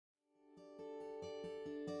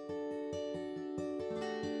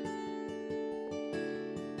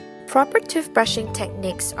Proper toothbrushing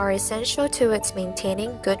techniques are essential towards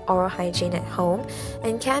maintaining good oral hygiene at home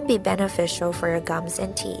and can be beneficial for your gums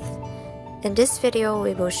and teeth. In this video,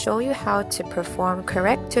 we will show you how to perform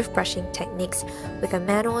correct toothbrushing techniques with a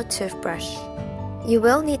manual toothbrush. You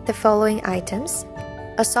will need the following items: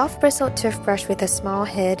 a soft bristled toothbrush with a small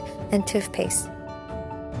head and toothpaste.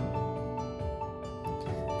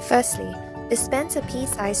 Firstly, dispense a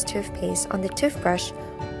pea-sized toothpaste on the toothbrush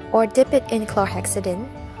or dip it in chlorhexidine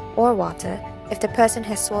or water if the person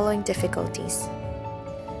has swallowing difficulties.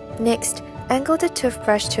 Next, angle the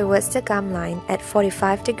toothbrush towards the gum line at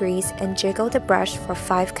 45 degrees and jiggle the brush for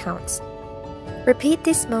 5 counts. Repeat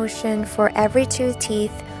this motion for every 2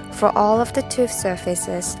 teeth for all of the tooth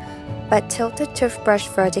surfaces, but tilt the toothbrush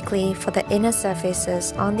vertically for the inner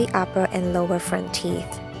surfaces on the upper and lower front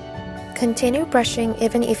teeth. Continue brushing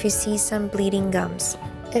even if you see some bleeding gums.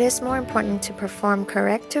 It is more important to perform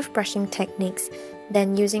correct toothbrushing techniques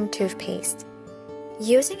than using toothpaste.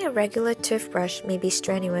 Using a regular toothbrush may be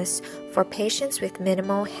strenuous for patients with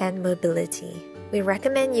minimal hand mobility. We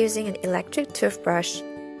recommend using an electric toothbrush,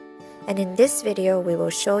 and in this video we will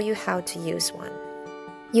show you how to use one.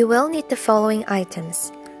 You will need the following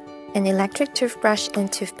items: an electric toothbrush and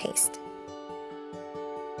toothpaste.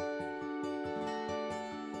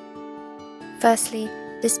 Firstly,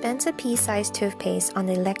 dispense a pea-sized toothpaste on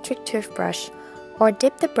the electric toothbrush or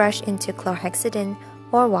dip the brush into chlorhexidine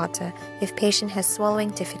or water if patient has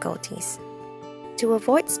swallowing difficulties. To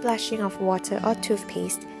avoid splashing of water or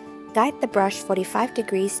toothpaste, guide the brush 45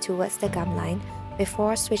 degrees towards the gum line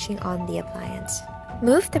before switching on the appliance.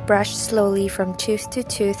 Move the brush slowly from tooth to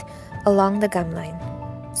tooth along the gum line,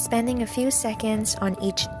 spending a few seconds on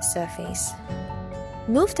each surface.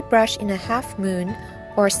 Move the brush in a half moon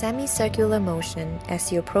or semicircular motion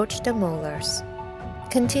as you approach the molars.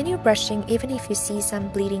 Continue brushing even if you see some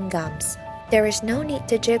bleeding gums. There is no need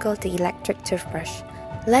to jiggle the electric toothbrush.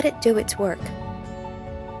 Let it do its work.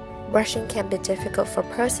 Brushing can be difficult for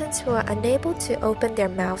persons who are unable to open their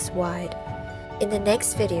mouths wide. In the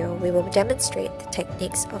next video, we will demonstrate the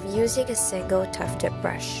techniques of using a single tufted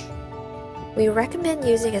brush. We recommend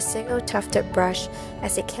using a single tufted brush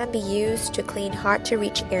as it can be used to clean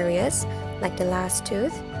hard-to-reach areas like the last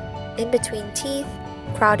tooth, in between teeth,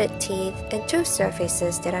 crowded teeth, and tooth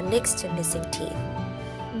surfaces that are next to missing teeth.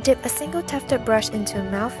 Dip a single tufted brush into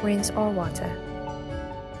mouth rinse or water.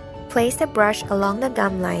 Place the brush along the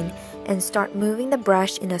gum line and start moving the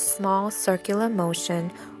brush in a small circular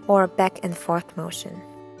motion or a back and forth motion.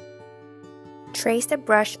 Trace the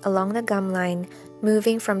brush along the gum line,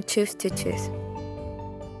 moving from tooth to tooth.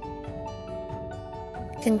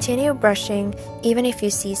 Continue brushing even if you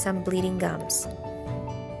see some bleeding gums.